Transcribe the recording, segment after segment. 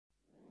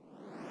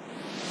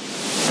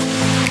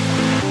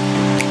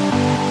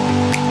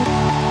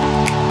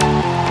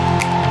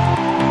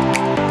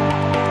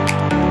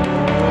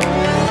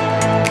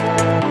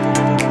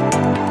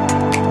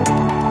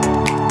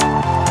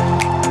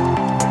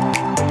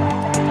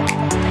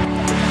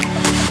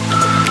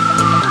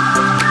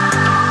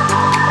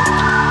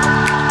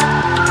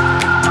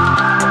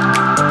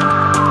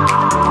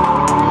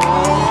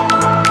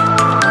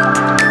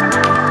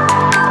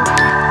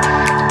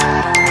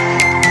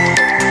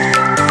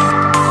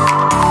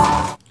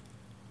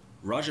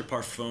Roja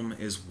Parfums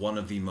is one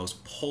of the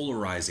most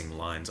polarizing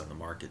lines on the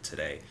market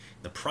today.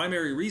 The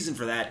primary reason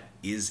for that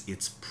is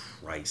its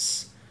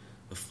price.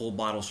 The full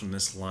bottles from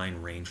this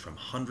line range from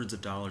hundreds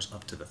of dollars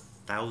up to the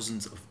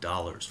thousands of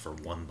dollars for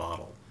one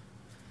bottle.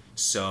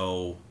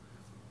 So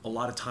a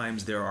lot of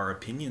times there are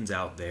opinions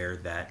out there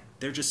that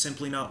they're just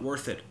simply not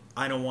worth it.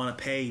 I don't want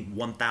to pay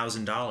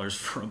 $1,000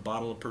 for a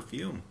bottle of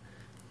perfume.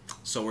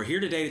 So we're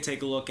here today to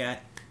take a look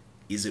at,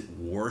 is it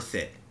worth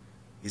it?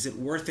 Is it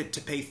worth it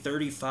to pay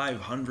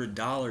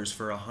 $3,500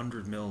 for a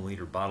 100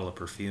 milliliter bottle of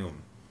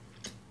perfume?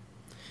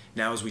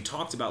 Now, as we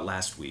talked about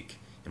last week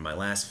in my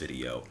last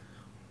video,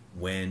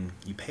 when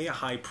you pay a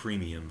high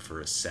premium for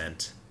a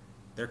scent,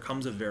 there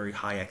comes a very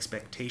high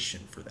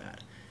expectation for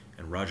that.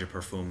 And Roja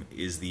Parfums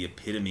is the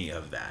epitome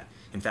of that.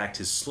 In fact,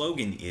 his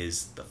slogan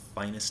is the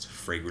finest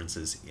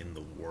fragrances in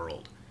the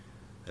world.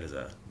 That is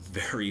a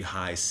very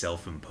high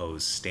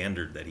self-imposed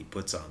standard that he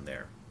puts on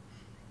there.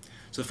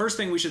 So the first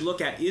thing we should look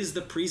at is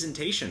the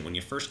presentation when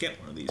you first get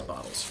one of these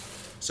bottles.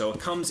 So it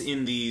comes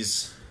in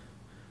these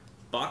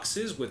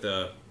boxes with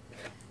a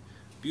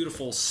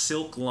beautiful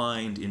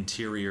silk-lined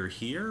interior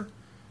here.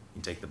 You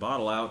can take the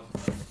bottle out.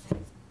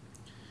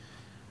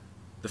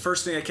 The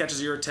first thing that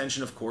catches your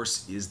attention, of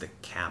course, is the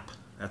cap.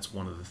 That's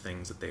one of the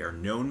things that they are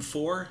known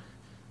for.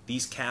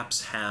 These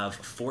caps have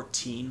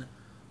 14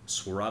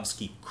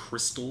 Swarovski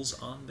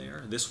crystals on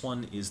there. This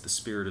one is the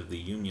Spirit of the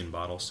Union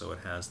bottle, so it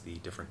has the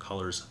different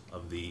colors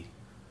of the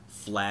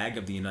flag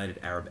of the United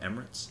Arab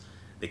Emirates.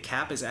 The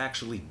cap is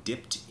actually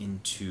dipped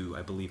into,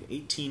 I believe,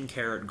 18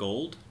 karat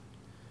gold.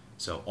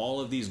 So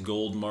all of these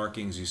gold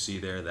markings you see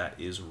there,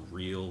 that is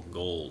real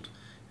gold.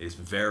 It is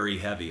very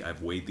heavy.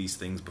 I've weighed these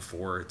things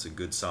before. It's a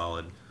good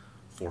solid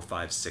 4,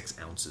 5, 6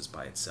 ounces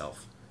by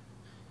itself.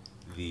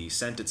 The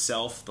scent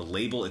itself, the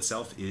label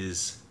itself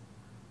is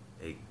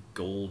a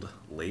gold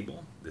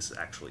label. This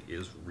actually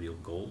is real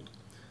gold.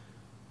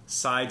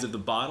 Sides of the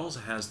bottles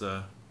has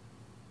the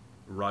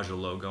Roja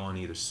logo on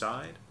either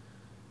side.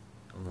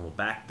 On the little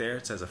back there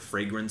it says a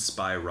fragrance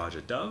by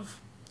Roja Dove.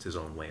 It's his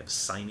own way of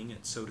signing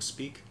it, so to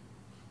speak.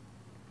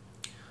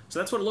 So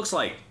that's what it looks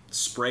like. The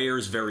sprayer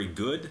is very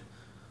good.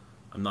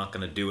 I'm not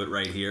going to do it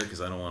right here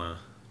because I don't want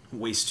to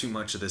waste too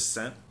much of this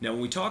scent. Now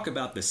when we talk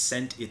about the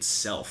scent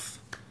itself,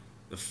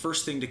 the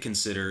first thing to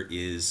consider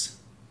is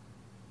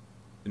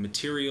the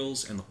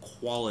materials and the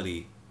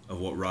quality of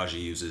what Roja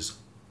uses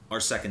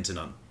are second to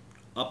none.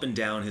 Up and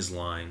down his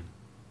line,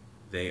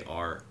 they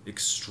are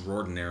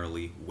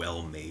extraordinarily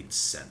well-made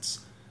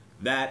scents.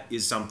 That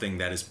is something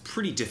that is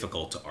pretty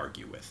difficult to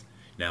argue with.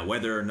 Now,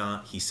 whether or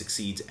not he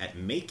succeeds at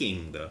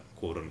making the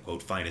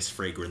quote-unquote finest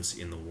fragrance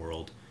in the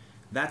world,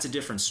 that's a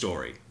different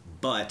story.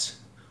 But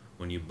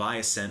when you buy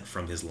a scent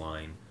from his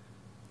line,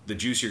 the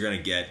juice you're going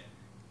to get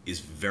is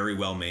very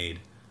well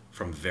made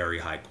from very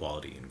high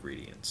quality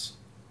ingredients.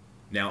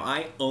 Now,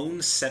 I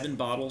own 7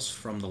 bottles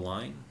from the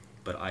line,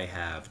 but I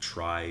have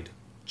tried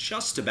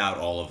just about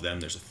all of them.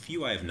 There's a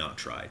few I have not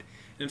tried.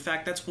 And in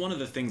fact, that's one of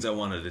the things I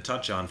wanted to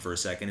touch on for a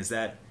second, is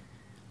that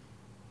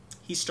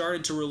he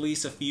started to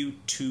release a few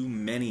too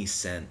many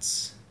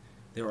scents.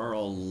 There are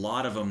a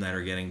lot of them that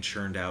are getting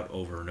churned out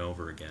over and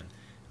over again.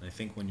 And I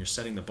think when you're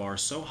setting the bar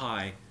so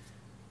high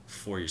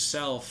for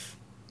yourself,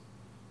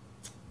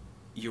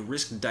 you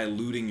risk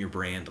diluting your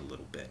brand a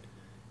little bit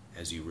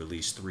as you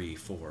release 3,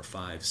 4,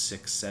 5,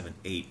 6, 7,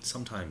 8,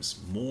 sometimes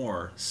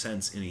more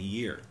scents in a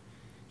year.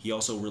 He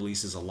also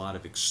releases a lot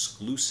of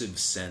exclusive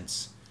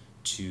scents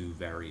to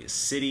various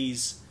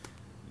cities.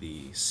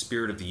 The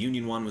Spirit of the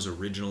Union one was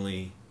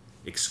originally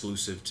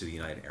exclusive to the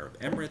United Arab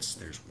Emirates.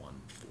 There's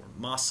one for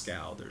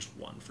Moscow. There's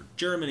one for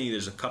Germany.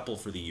 There's a couple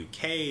for the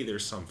UK.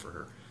 There's some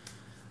for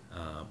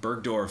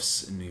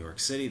Bergdorf's in New York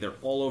City. They're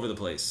all over the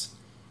place.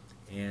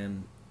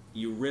 And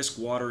you risk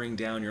watering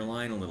down your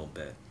line a little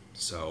bit.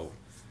 So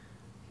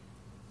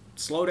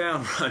slow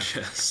down,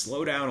 Roja.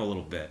 Slow down a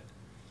little bit.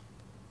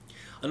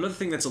 Another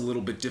thing that's a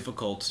little bit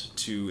difficult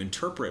to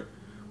interpret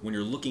when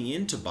you're looking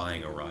into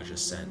buying a Roja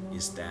scent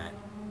is that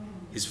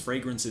his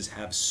fragrances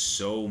have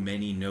so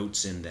many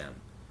notes in them.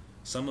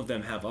 Some of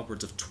them have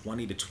upwards of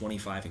 20 to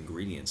 25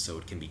 ingredients, so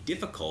it can be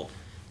difficult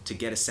to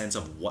get a sense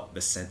of what the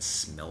scent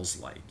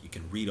smells like. You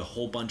can read a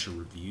whole bunch of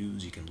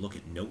reviews, you can look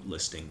at note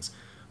listings,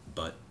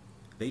 but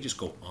they just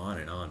go on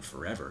and on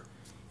forever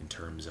in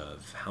terms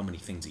of how many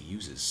things he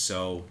uses.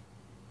 So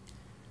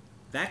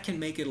that can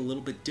make it a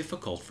little bit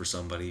difficult for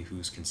somebody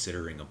who's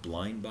considering a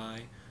blind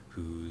buy,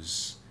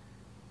 who's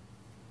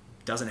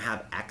doesn't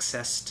have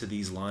access to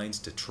these lines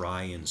to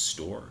try in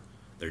store.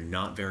 They're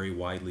not very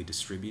widely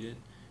distributed.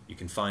 You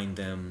can find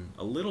them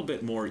a little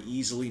bit more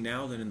easily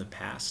now than in the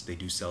past. They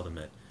do sell them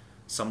at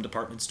some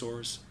department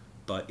stores,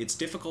 but it's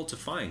difficult to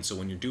find. So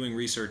when you're doing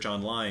research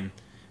online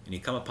and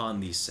you come upon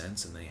these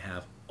scents and they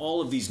have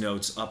all of these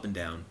notes up and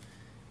down,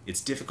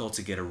 it's difficult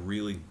to get a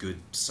really good,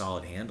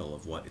 solid handle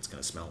of what it's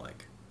going to smell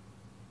like.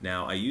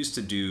 Now, I used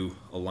to do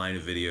a line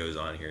of videos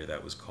on here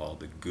that was called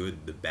The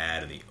Good, the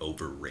Bad, and the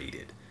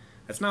Overrated.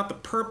 That's not the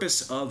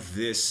purpose of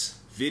this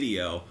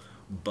video,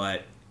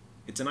 but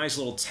it's a nice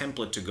little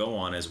template to go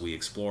on as we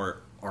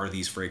explore, are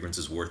these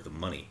fragrances worth the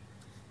money?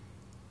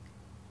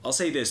 I'll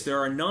say this, there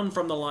are none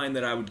from the line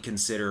that I would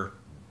consider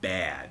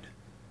bad.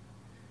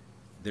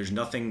 There's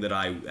nothing that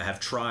I have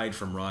tried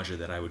from Roja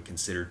that I would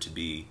consider to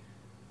be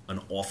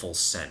an awful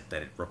scent,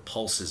 that it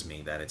repulses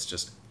me, that it's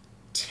just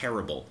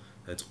terrible,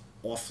 that it's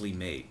awfully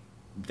made.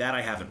 That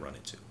I haven't run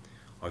into.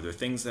 Are there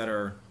things that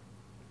are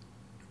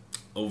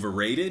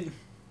overrated?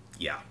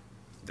 Yeah,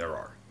 there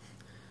are.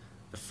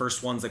 The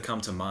first ones that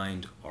come to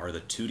mind are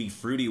the tutti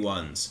frutti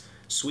ones.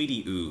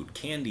 Sweetie oud,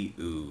 candy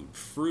oud,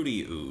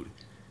 fruity oud.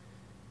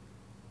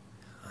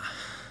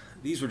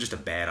 These were just a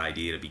bad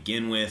idea to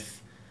begin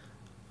with.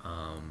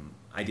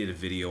 I did a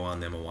video on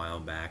them a while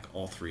back.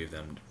 All three of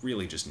them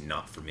really just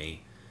not for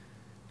me.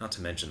 Not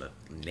to mention the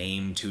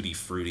name Tutti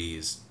Frutti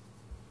is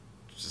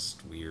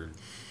just weird.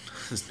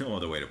 There's no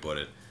other way to put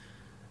it.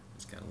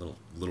 It's got a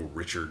little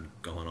Richard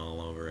going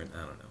all over it. I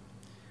don't know.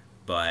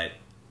 But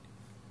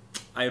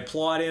I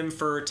applaud him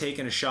for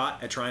taking a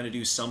shot at trying to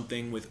do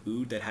something with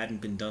oud that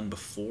hadn't been done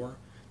before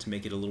to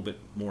make it a little bit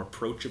more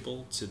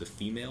approachable to the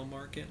female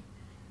market.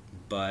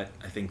 But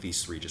I think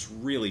these three just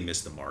really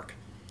missed the mark.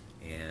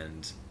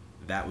 And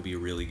that would be a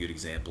really good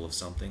example of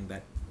something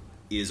that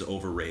is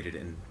overrated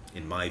and,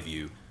 in my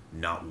view,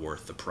 not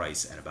worth the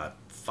price at about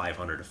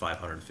 $500 to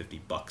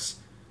 $550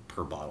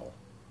 per bottle.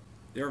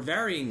 There are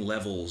varying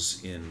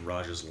levels in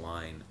Roja's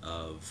line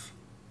of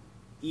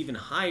even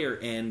higher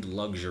end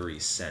luxury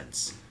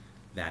scents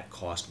that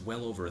cost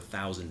well over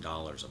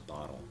 $1,000 a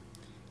bottle.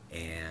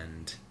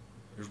 And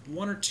there's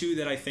one or two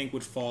that I think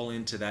would fall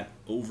into that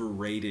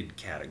overrated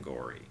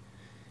category.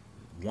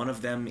 One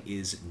of them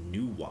is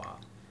Nuwa.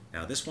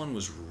 Now this one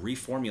was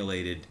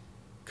reformulated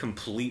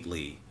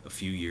completely a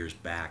few years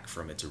back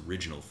from its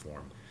original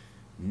form.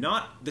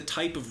 Not the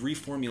type of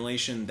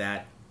reformulation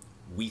that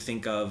we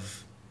think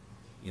of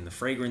in the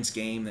fragrance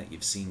game that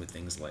you've seen with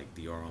things like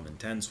the Dior Homme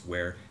Intense,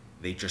 where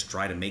they just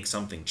try to make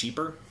something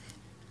cheaper.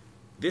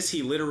 This,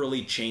 he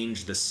literally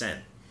changed the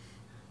scent,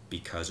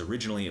 because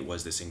originally it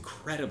was this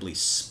incredibly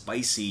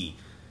spicy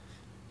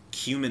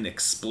cumin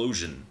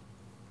explosion.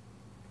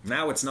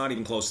 Now it's not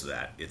even close to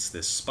that. It's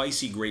this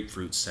spicy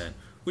grapefruit scent,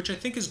 which I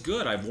think is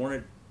good. I've worn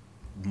it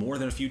more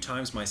than a few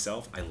times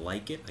myself. I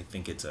like it. I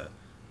think it's a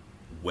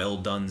well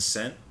done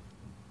scent.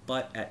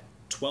 But at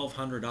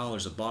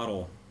 $1,200 a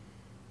bottle,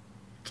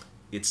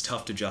 it's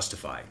tough to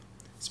justify.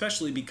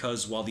 Especially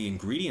because while the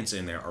ingredients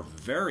in there are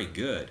very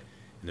good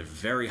and they're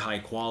very high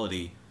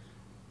quality,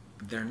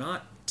 they're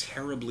not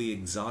terribly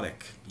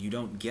exotic. You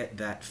don't get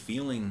that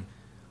feeling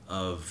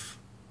of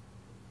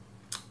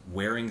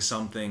wearing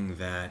something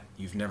that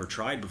you've never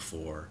tried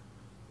before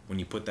when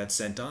you put that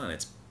scent on.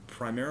 It's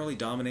primarily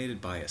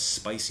dominated by a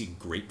spicy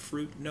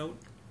grapefruit note,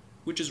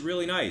 which is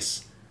really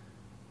nice.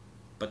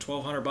 But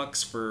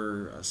 $1,200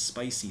 for a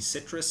spicy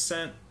citrus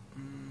scent?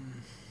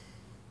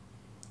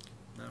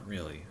 Not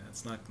really.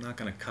 That's not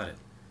going to cut it.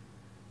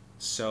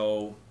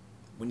 So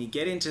when you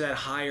get into that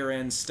higher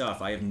end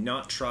stuff, I have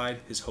not tried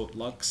his Haute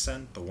Luxe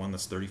scent, the one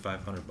that's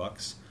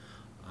 $3,500.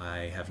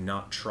 I have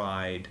not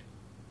tried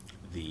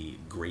the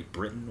Great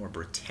Britain or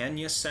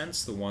Britannia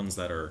scents, the ones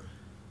that are,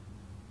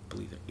 I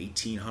believe they're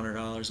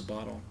 $1,800 a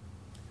bottle.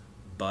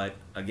 But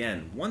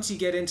again, once you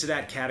get into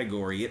that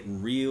category, it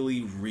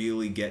really,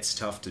 really gets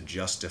tough to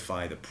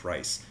justify the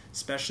price,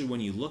 especially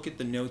when you look at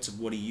the notes of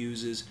what he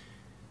uses,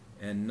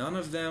 and none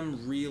of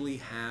them really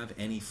have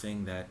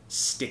anything that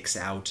sticks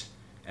out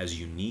as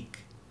unique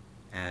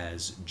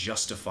as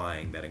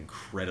justifying that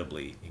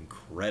incredibly,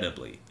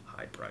 incredibly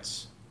high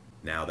price.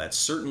 Now, that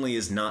certainly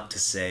is not to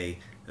say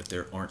that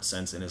there aren't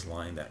scents in his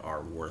line that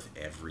are worth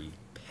every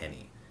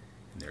penny.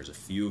 And there's a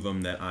few of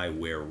them that I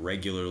wear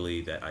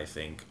regularly that I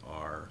think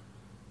are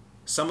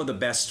some of the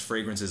best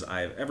fragrances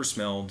I've ever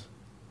smelled,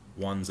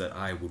 ones that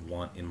I would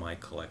want in my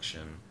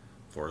collection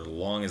for as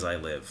long as I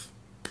live.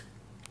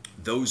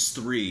 Those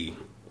three,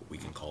 what we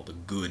can call the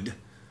good,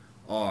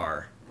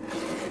 are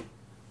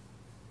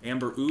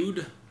Amber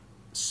Oud,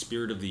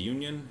 Spirit of the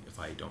Union, if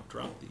I don't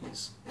drop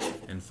these,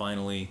 and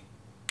finally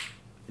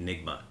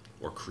Enigma,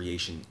 or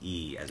Creation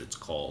E as it's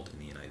called in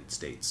the United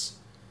States.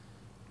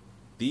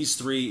 These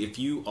three, if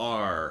you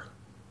are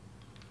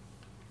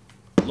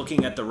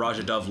looking at the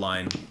Roja Dove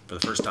line for the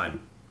first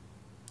time,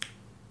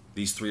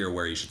 these three are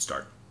where you should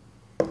start.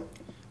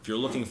 If you're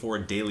looking for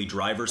a daily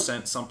driver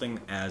scent, something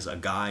as a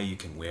guy you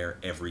can wear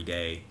every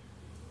day,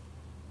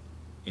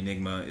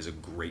 Enigma is a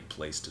great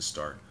place to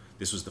start.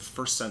 This was the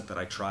first scent that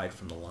I tried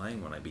from the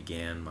line when I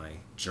began my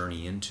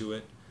journey into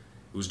it.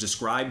 It was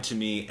described to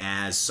me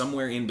as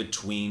somewhere in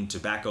between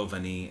Tobacco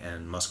Vanille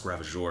and Musk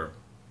Ravageur.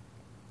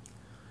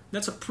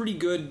 That's a pretty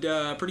good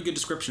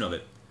description of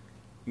it.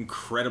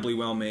 Incredibly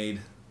well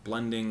made.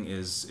 Blending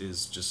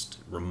is just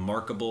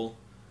remarkable.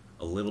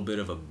 A little bit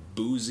of a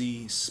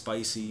boozy,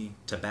 spicy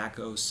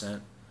tobacco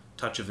scent.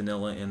 Touch of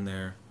vanilla in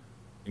there.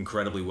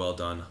 Incredibly well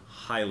done.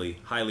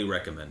 Highly, highly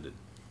recommended.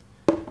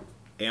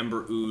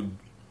 Amber Oud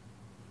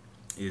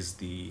is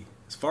the,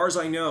 as far as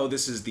I know,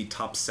 this is the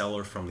top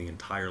seller from the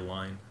entire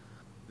line.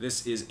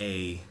 This is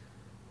a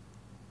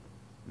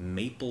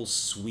maple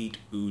sweet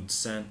oud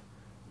scent.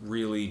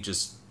 Really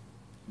just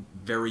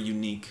very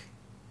unique,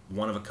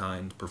 one of a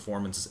kind.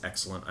 Performance is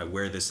excellent. I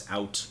wear this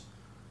out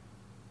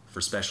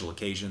for special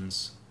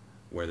occasions.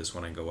 Wear this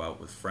when I go out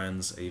with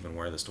friends. I even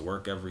wear this to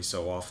work every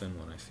so often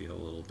when I feel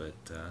a little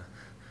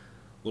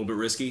bit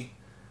risky.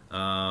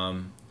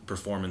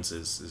 Performance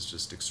is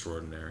just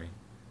extraordinary.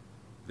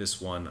 This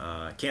one,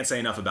 can't say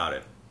enough about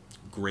it.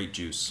 Great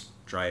juice.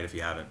 Try it if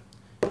you haven't.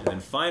 And then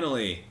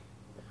finally,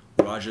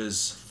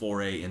 Roja's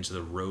foray into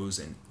the rose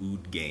and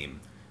oud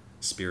game,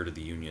 Spirit of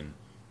the Union.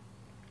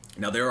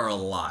 Now there are a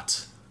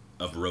lot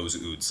of rose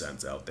oud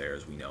scents out there,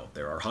 as we know.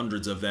 There are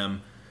hundreds of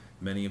them,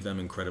 many of them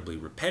incredibly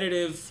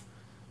repetitive,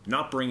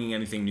 not bringing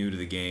anything new to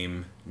the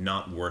game,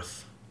 not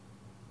worth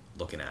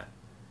looking at.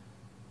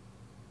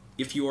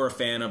 If you are a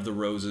fan of the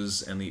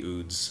roses and the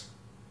ouds,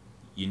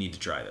 you need to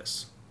try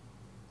this.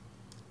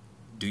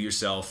 Do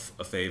yourself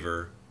a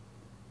favor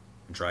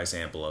and try a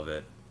sample of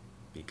it,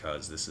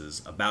 because this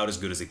is about as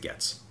good as it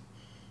gets.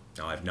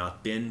 Now, I've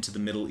not been to the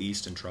Middle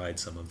East and tried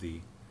some of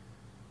the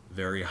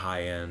very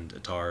high-end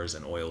attars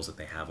and oils that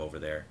they have over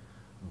there,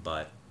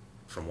 but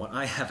from what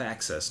I have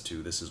access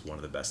to, this is one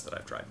of the best that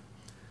I've tried.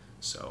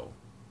 So,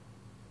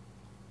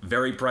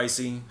 very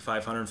pricey,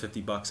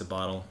 550 bucks a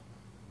bottle,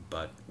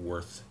 but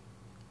worth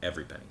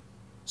every penny.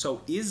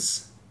 So,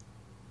 is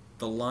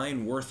the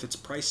line worth its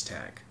price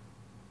tag?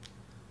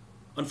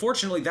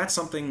 Unfortunately, that's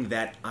something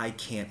that I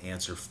can't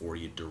answer for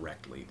you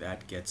directly.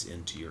 That gets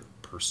into your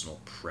personal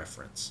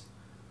preference.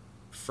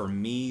 For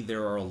me,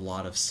 there are a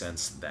lot of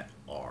scents that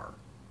are.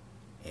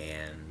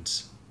 And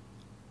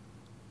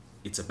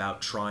it's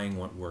about trying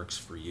what works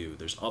for you.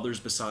 There's others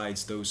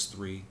besides those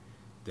three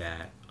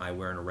that I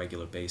wear on a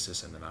regular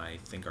basis and that I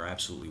think are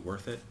absolutely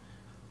worth it.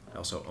 I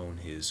also own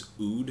his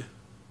oud.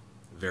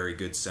 Very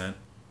good scent.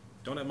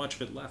 Don't have much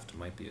of it left.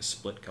 Might be a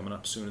split coming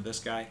up soon of this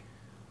guy.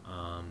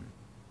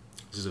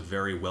 This is a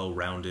very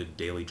well-rounded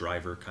daily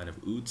driver kind of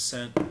oud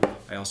scent.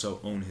 I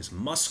also own his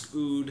musk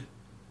oud,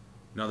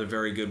 another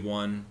very good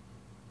one.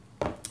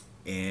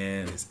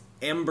 And his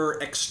amber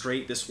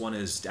extrait, this one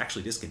is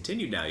actually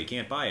discontinued now, you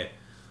can't buy it.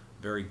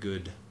 Very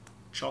good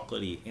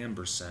chocolatey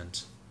amber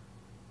scent.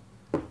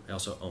 I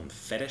also own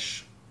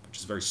Fetish, which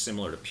is very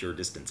similar to Pure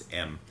Distance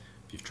M,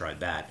 if you've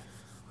tried that.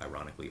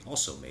 Ironically,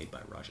 also made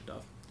by Roja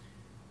Dove.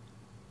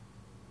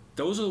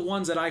 Those are the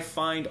ones that I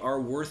find are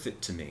worth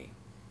it to me.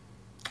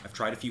 I've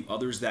tried a few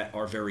others that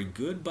are very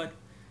good, but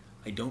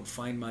I don't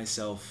find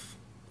myself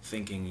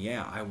thinking,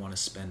 yeah, I want to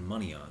spend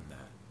money on that.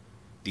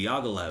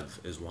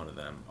 Diaghilev is one of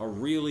them. A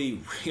really,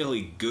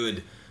 really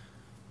good,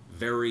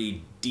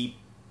 very deep,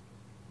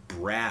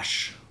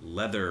 brash,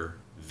 leather,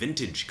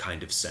 vintage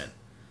kind of scent.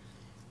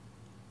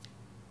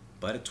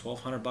 But at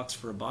 $1,200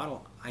 for a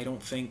bottle, I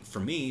don't think, for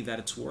me, that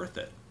it's worth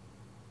it.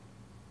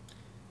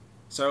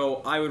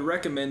 So I would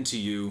recommend to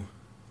you,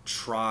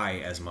 try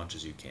as much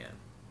as you can.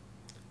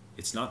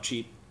 It's not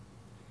cheap.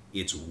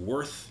 It's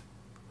worth,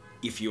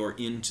 if you're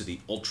into the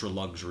ultra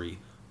luxury,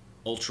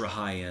 ultra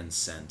high-end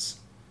scents,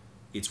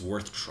 it's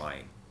worth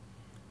trying,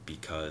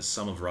 because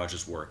some of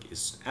Roja's work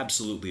is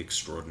absolutely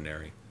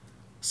extraordinary.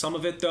 Some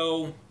of it,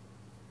 though,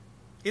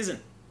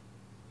 isn't.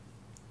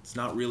 It's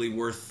not really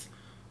worth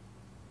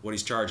what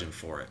he's charging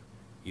for it.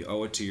 You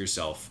owe it to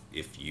yourself,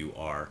 if you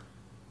are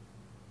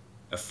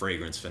a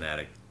fragrance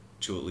fanatic,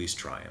 to at least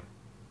try them.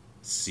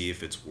 See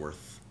if it's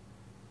worth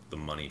the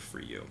money for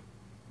you.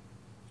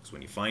 Because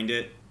when you find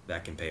it,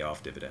 that can pay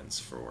off dividends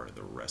for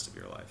the rest of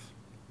your life.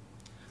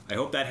 I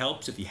hope that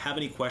helps. If you have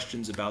any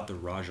questions about the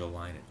Roja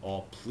line at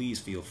all, please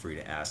feel free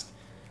to ask,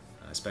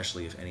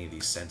 especially if any of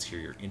these scents here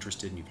you're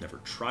interested in, you've never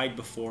tried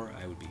before.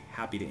 I would be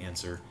happy to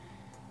answer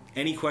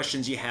any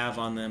questions you have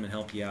on them and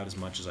help you out as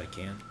much as I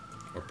can,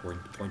 or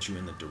point you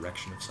in the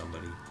direction of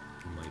somebody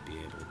who might be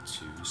able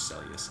to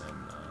sell you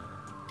some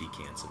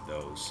decants of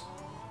those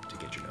to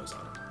get your nose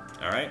on them.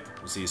 All right,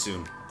 we'll see you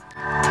soon.